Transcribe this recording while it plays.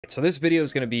So this video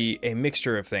is going to be a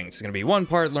mixture of things. It's going to be one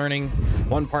part learning,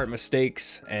 one part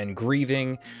mistakes and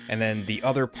grieving, and then the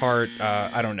other part,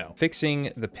 I don't know.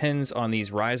 Fixing the pins on these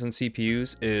Ryzen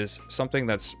CPUs is something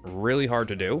that's really hard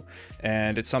to do,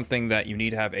 and it's something that you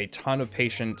need to have a ton of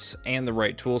patience and the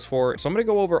right tools for. So I'm going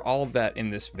to go over all of that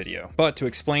in this video. But to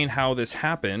explain how this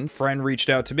happened, a friend reached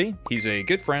out to me. He's a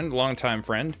good friend, longtime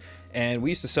friend, and we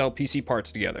used to sell PC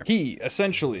parts together. He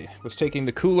essentially was taking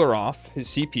the cooler off his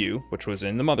CPU, which was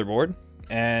in the motherboard,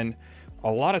 and a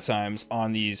lot of times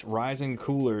on these Ryzen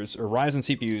coolers or Ryzen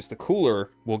CPUs, the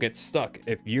cooler will get stuck.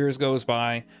 If years goes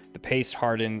by, the paste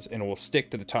hardens and it will stick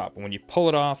to the top. And when you pull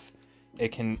it off,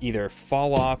 it can either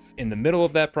fall off in the middle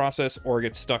of that process or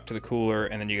get stuck to the cooler,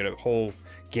 and then you get a whole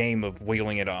game of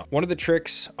wheeling it off. One of the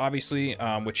tricks, obviously,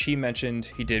 which he mentioned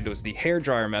he did, was the hair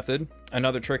dryer method.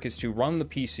 Another trick is to run the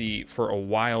PC for a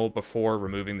while before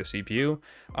removing the CPU.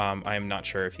 I am not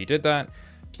sure if he did that,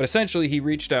 but essentially he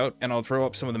reached out, and I'll throw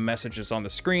up some of the messages on the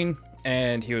screen,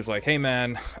 and he was like, hey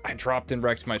man, I dropped and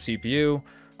wrecked my CPU.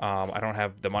 I don't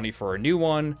have the money for a new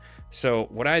one. So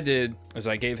what I did is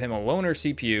I gave him a loaner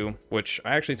CPU, which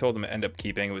I actually told him to end up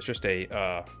keeping. It was just a,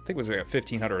 I think it was like a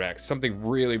 1500X, something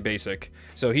really basic.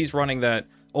 So he's running that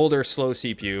older, slow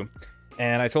CPU,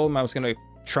 and I told him I was gonna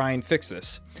try and fix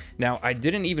this. Now, I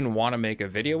didn't even want to make a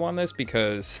video on this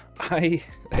because I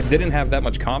didn't have that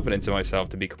much confidence in myself,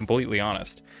 to be completely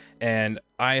honest. And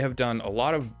I have done a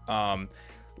lot of,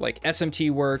 like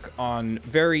SMT work on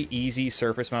very easy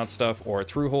surface mount stuff or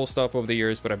through hole stuff over the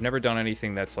years, but I've never done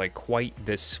anything that's like quite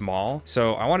this small.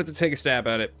 So I wanted to take a stab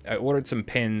at it. I ordered some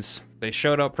pins. They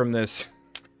showed up from this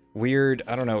weird,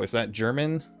 I don't know, is that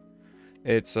German?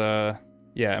 It's, yeah,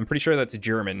 I'm pretty sure that's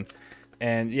German.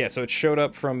 And yeah, so it showed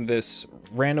up from this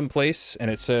random place,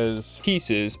 and it says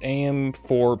pieces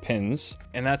AM4 pins,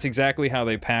 and that's exactly how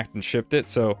they packed and shipped it.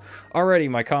 So already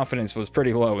my confidence was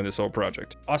pretty low in this whole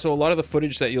project. Also, a lot of the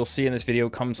footage that you'll see in this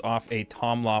video comes off a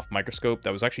Tomloft microscope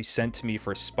that was actually sent to me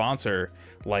for a sponsor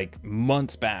like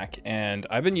months back, and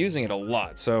I've been using it a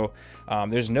lot. So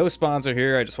there's no sponsor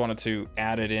here. I just wanted to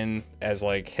add it in as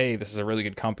like, hey, this is a really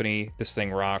good company. This thing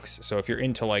rocks. So if you're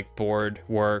into like board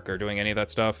work or doing any of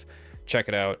that stuff, check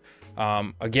it out.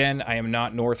 Again, I am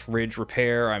not North Ridge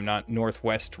Repair. I'm not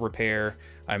Northwest Repair.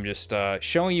 I'm just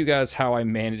showing you guys how I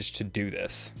managed to do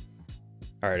this.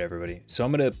 All right, everybody. So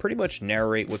I'm going to pretty much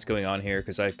narrate what's going on here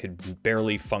because I could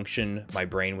barely function. My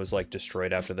brain was like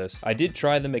destroyed after this. I did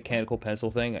try the mechanical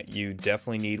pencil thing. You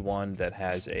definitely need one that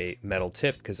has a metal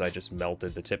tip because I just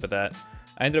melted the tip of that.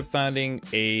 I ended up finding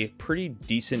a pretty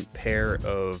decent pair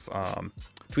of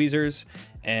tweezers,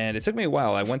 and it took me a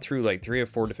while. I went through like 3 or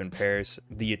 4 different pairs.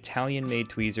 The Italian made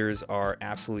tweezers are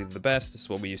absolutely the best. This is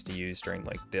what we used to use during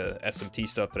like the SMT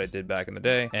stuff that I did back in the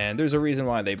day, and there's a reason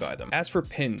why they buy them. As for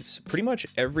pins, pretty much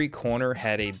every corner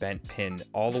had a bent pin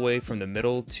all the way from the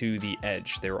middle to the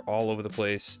edge. They were all over the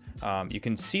place. You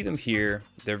can see them here.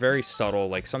 They're very subtle.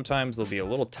 Like sometimes there'll be a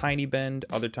little tiny bend,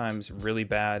 other times really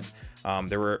bad.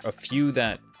 There were a few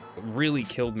that really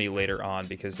killed me later on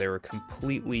because they were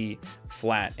completely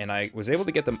flat, and I was able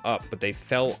to get them up, but they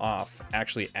fell off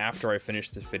actually after I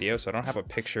finished this video. So I don't have a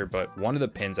picture, but one of the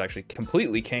pins actually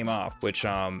completely came off, which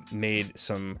made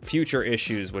some future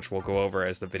issues, which we'll go over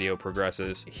as the video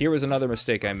progresses. Here was another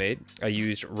mistake I made. I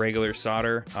used regular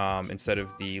solder instead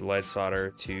of the lead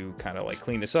solder to kind of like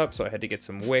clean this up, so I had to get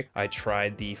some wick. I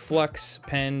tried the flux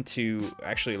pen to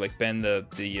actually like bend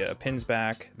the pins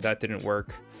back. That didn't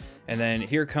work. And then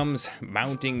here comes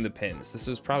mounting the pins. This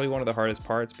is probably one of the hardest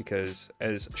parts because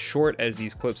as short as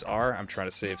these clips are, I'm trying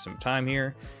to save some time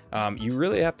here. You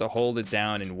really have to hold it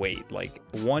down and wait. Like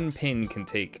one pin can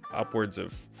take upwards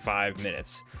of 5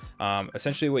 minutes.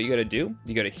 Essentially what you gotta do,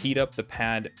 you gotta heat up the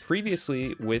pad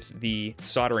previously with the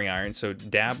soldering iron. So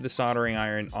dab the soldering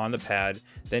iron on the pad,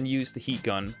 then use the heat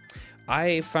gun.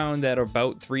 I found that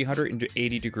about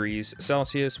 380 degrees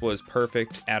Celsius was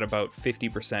perfect at about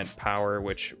 50% power,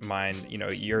 which mine, you know,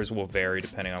 yours will vary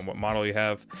depending on what model you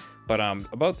have. But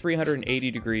about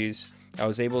 380 degrees, I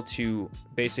was able to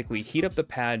basically heat up the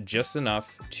pad just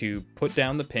enough to put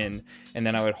down the pin, and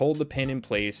then I would hold the pin in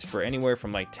place for anywhere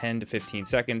from like 10 to 15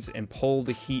 seconds and pull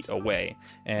the heat away.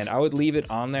 And I would leave it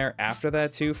on there after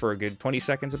that too for a good 20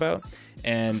 seconds about,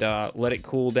 and let it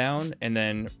cool down, and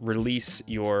then release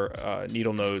your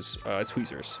needle nose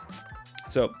tweezers.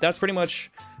 So that's pretty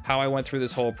much how I went through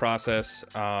this whole process.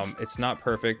 It's not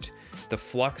perfect. The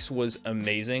flux was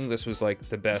amazing. This was like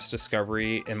the best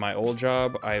discovery in my old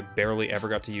job. I barely ever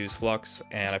got to use flux,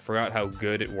 and I forgot how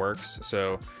good it works.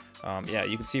 So yeah,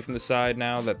 you can see from the side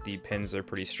now that the pins are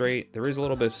pretty straight. There is a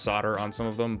little bit of solder on some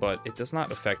of them, but it does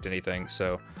not affect anything,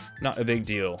 so not a big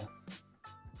deal.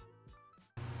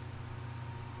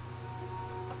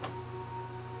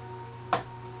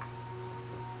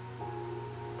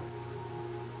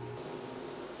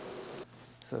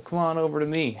 So come on over to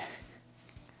me.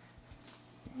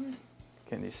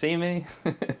 Can you see me?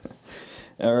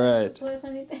 All right. Was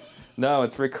anything? No,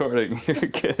 it's recording. You're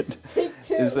good. Take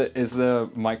two. Is the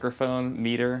microphone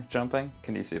meter jumping?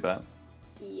 Can you see that?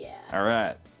 Yeah. All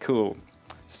right, cool.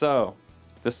 So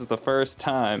this is the first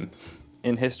time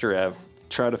in history I've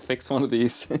tried to fix one of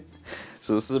these.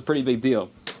 So this is a pretty big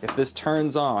deal. If this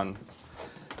turns on,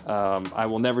 I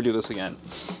will never do this again.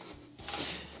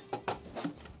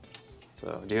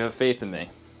 So, do you have faith in me?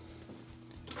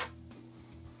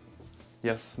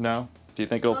 Yes? No? Do you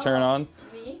think it'll turn on?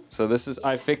 Me? So this is,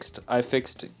 I fixed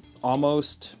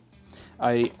almost,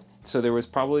 so there was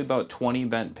probably about 20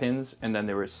 bent pins, and then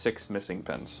there were 6 missing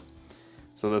pins.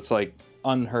 So that's like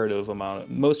unheard of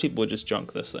amount. Most people would just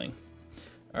junk this thing.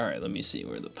 All right, let me see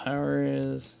where the power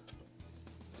is.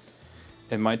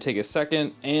 It might take a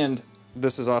second, and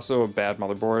this is also a bad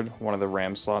motherboard. One of the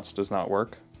RAM slots does not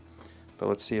work. But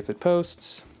let's see if it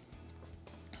posts.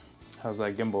 How's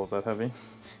that gimbal? Is that heavy?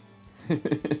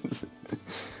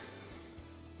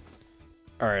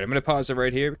 All right, I'm going to pause it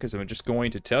right here because I'm just going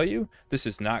to tell you this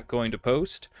is not going to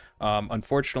post.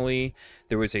 Unfortunately,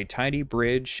 there was a tiny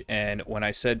bridge, and when I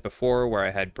said before where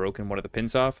I had broken one of the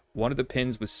pins off, one of the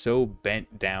pins was so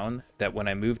bent down that when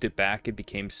I moved it back, it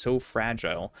became so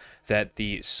fragile that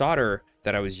the solder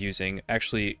that I was using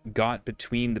actually got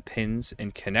between the pins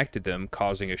and connected them,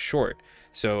 causing a short.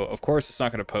 So of course it's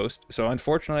not going to post. So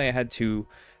unfortunately I had to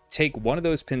take one of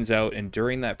those pins out, and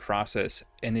during that process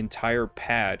an entire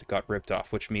pad got ripped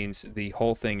off, which means the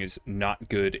whole thing is not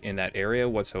good in that area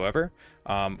whatsoever.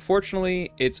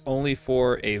 Fortunately, it's only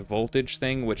for a voltage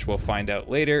thing, which we'll find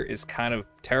out later is kind of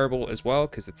terrible as well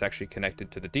because it's actually connected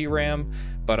to the DRAM.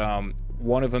 But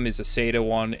one of them is a SATA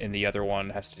one and the other one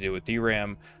has to do with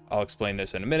DRAM. I'll explain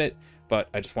this in a minute, but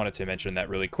I just wanted to mention that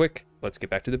really quick. Let's get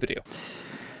back to the video.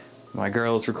 My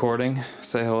girl is recording.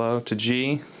 Say hello to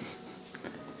G.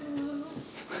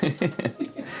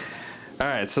 All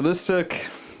right, so this took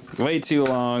way too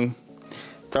long.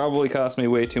 Probably cost me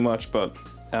way too much, but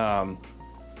I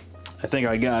think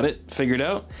I got it figured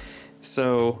out.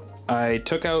 So I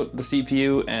took out the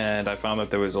CPU and I found that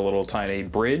there was a little tiny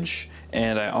bridge,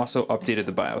 and I also updated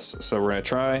the BIOS. So we're gonna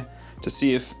try to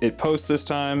see if it posts this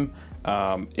time.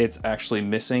 It's actually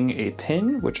missing a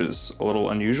pin, which is a little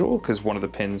unusual because one of the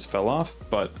pins fell off,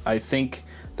 but I think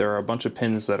there are a bunch of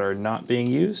pins that are not being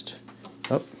used.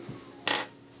 Oh,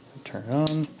 turn it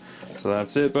on. So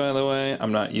that's it, by the way.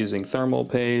 I'm not using thermal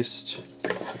paste.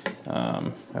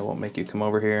 I won't make you come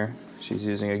over here. She's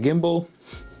using a gimbal.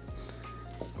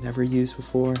 Never used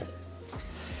before.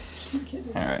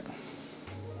 All right.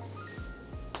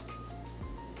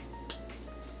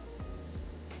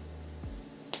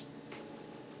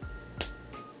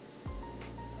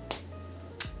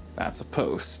 That's a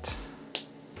post.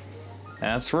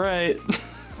 That's right.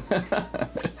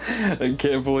 I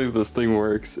can't believe this thing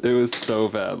works. It was so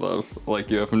bad, love. Like,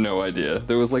 you have no idea.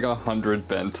 There was like 100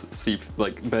 bent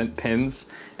bent pins,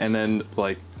 and then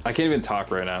like I can't even talk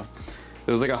right now.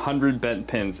 There was like 100 bent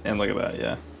pins, and look at that.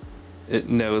 Yeah, it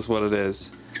knows what it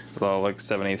is. Well, like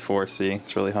 784C.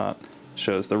 It's really hot.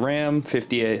 Shows the RAM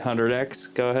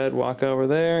 5800X. Go ahead, walk over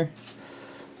there.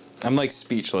 I'm like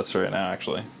speechless right now,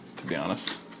 actually, to be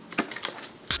honest.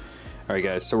 All right,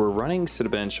 guys, so we're running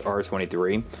Cinebench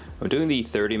R23. I'm doing the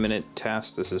 30-minute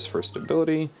test. This is for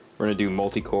stability. We're gonna do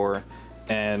multi-core,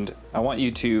 and I want you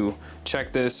to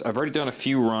check this. I've already done a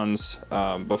few runs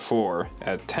before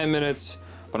at 10 minutes,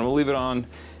 but I'm gonna leave it on.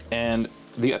 And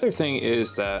the other thing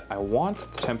is that I want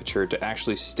the temperature to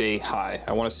actually stay high.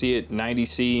 I wanna see it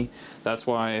 90°C. That's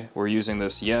why we're using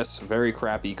this, yes, very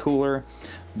crappy cooler.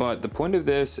 But the point of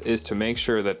this is to make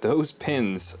sure that those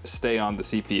pins stay on the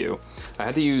CPU. I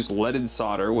had to use leaded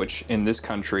solder, which in this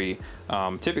country,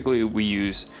 typically we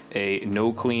use a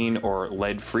no clean or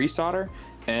lead-free solder.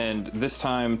 And this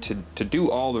time, to do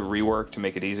all the rework to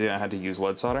make it easy, I had to use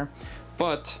lead solder.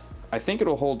 But I think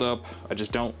it'll hold up. I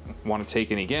just don't want to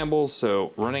take any gambles,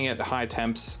 so running it at high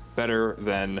temps better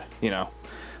than, you know,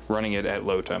 running it at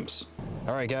low temps.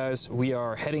 All right, guys, we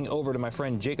are heading over to my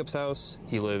friend Jacob's house.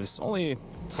 He lives only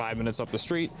 5 minutes up the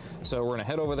street, so we're gonna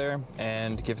head over there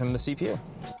and give him the CPU.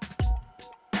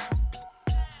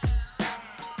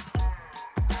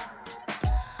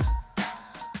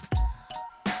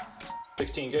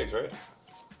 16 gigs, right?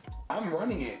 I'm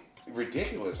running it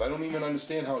ridiculous. I don't even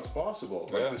understand how it's possible.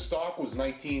 Like, the stock was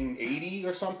 1980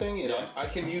 or something, and I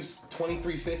can use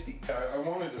 2350. I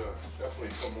wanted to definitely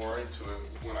put more into it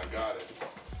when I got it.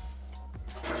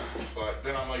 But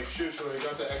then I'm like, shit, should I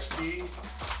got the XT?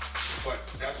 But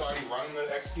that's already running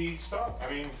the XT stock.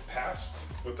 I mean, past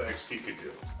what the XT could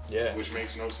do. Yeah. Which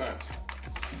makes no sense.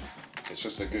 It's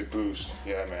just a good boost.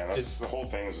 Yeah, man. That's the whole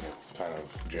thing's kind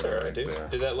of generic there.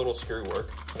 Did that little screw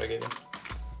work that I gave you?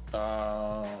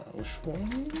 Which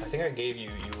one? I think I gave you.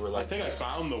 You were like. I think I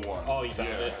found the one. Oh, you found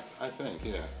it. I think.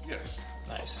 Yeah. Yes.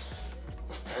 Nice.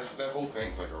 That whole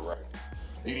thing's like a wreck.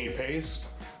 You need paste?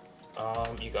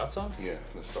 You got some? Yeah,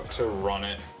 this stuff. To run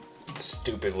it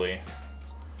stupidly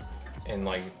in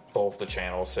like both the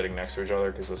channels sitting next to each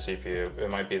other because the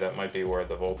CPU, that might be where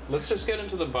the volt. Let's just get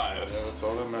into the BIOS. Yeah, that's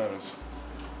all that matters.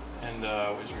 And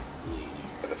where's your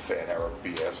the fan error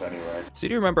BS anyway. So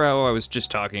do you remember how I was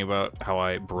just talking about how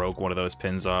I broke one of those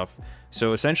pins off?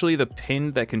 So essentially the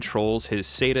pin that controls his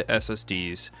SATA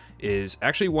SSDs is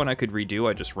actually one I could redo.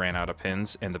 I just ran out of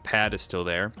pins and the pad is still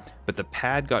there, but the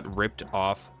pad got ripped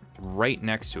off right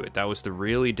next to it. That was the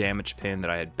really damaged pin that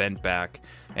I had bent back,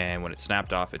 and when it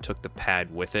snapped off, it took the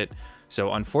pad with it.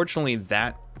 So unfortunately,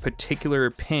 that particular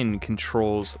pin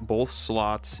controls both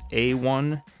slots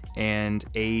A1 and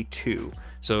A2.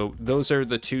 So those are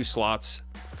the two slots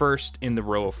first in the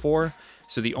row of 4.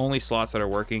 So the only slots that are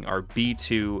working are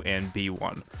B2 and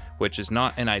B1, which is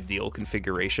not an ideal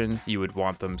configuration. You would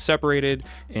want them separated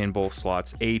in both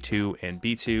slots A2 and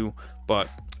B2, but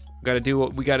got to do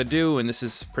what we got to do, and this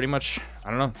is pretty much, I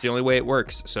don't know, it's the only way it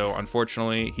works. So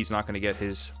unfortunately, he's not going to get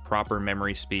his proper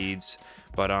memory speeds,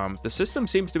 but the system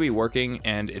seems to be working,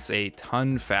 and it's a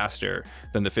ton faster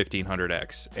than the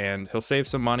 1500X, and he'll save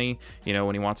some money, you know,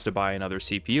 when he wants to buy another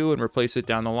CPU and replace it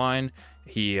down the line.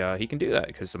 He can do that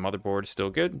because the motherboard is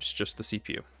still good, it's just the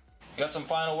CPU. Got some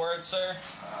final words, sir?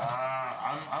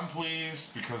 I'm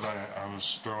pleased because I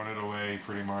was throwing it away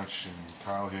pretty much, and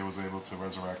Kyle here was able to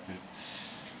resurrect it.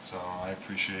 So I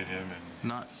appreciate him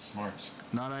and smarts.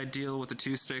 Not ideal with the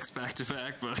 2 sticks back to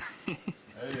back, but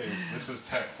hey, this is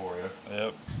tech for you.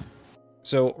 Yep.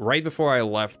 So right before I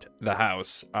left the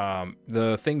house,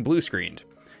 the thing blue screened,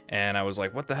 and I was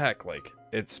like, "What the heck?" Like,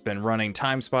 it's been running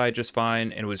Time Spy just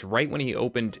fine, and it was right when he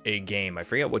opened a game. I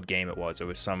forget what game it was. It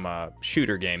was some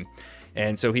shooter game.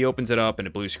 And so he opens it up and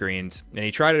it blue screens, and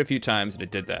he tried it a few times and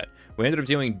it did that. We ended up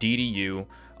doing DDU,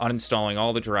 uninstalling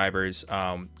all the drivers.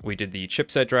 We did the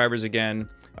chipset drivers again.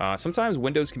 Sometimes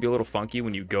Windows can be a little funky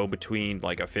when you go between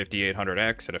like a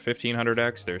 5800X and a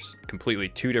 1500X. There's completely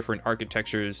 2 different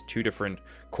architectures, 2 different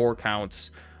core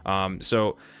counts.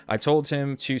 So I told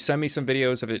him to send me some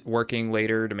videos of it working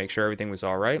later to make sure everything was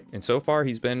all right. And so far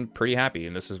he's been pretty happy,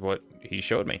 and this is what he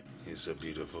showed me. It's a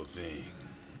beautiful thing.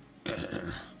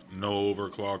 No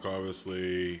overclock,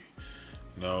 obviously.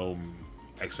 No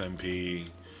XMP.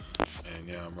 And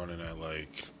yeah, I'm running at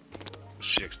like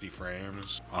 60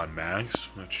 frames on max,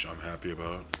 which I'm happy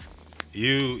about.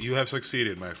 You have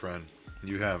succeeded, my friend.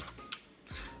 You have.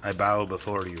 I bow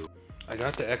before you. I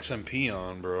got the XMP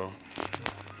on, bro.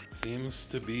 Seems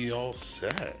to be all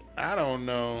set. I don't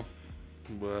know,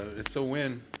 but it's a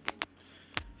win.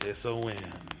 It's a win.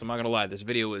 I'm not gonna lie, this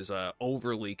video was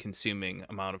overly consuming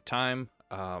amount of time.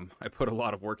 I put a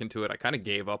lot of work into it. I kind of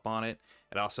gave up on it.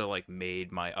 It also like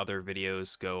made my other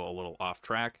videos go a little off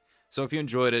track. So if you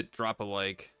enjoyed it, drop a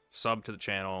like, sub to the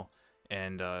channel,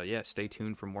 and yeah, stay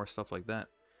tuned for more stuff like that.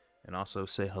 And also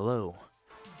say hello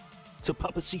to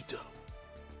Papacito.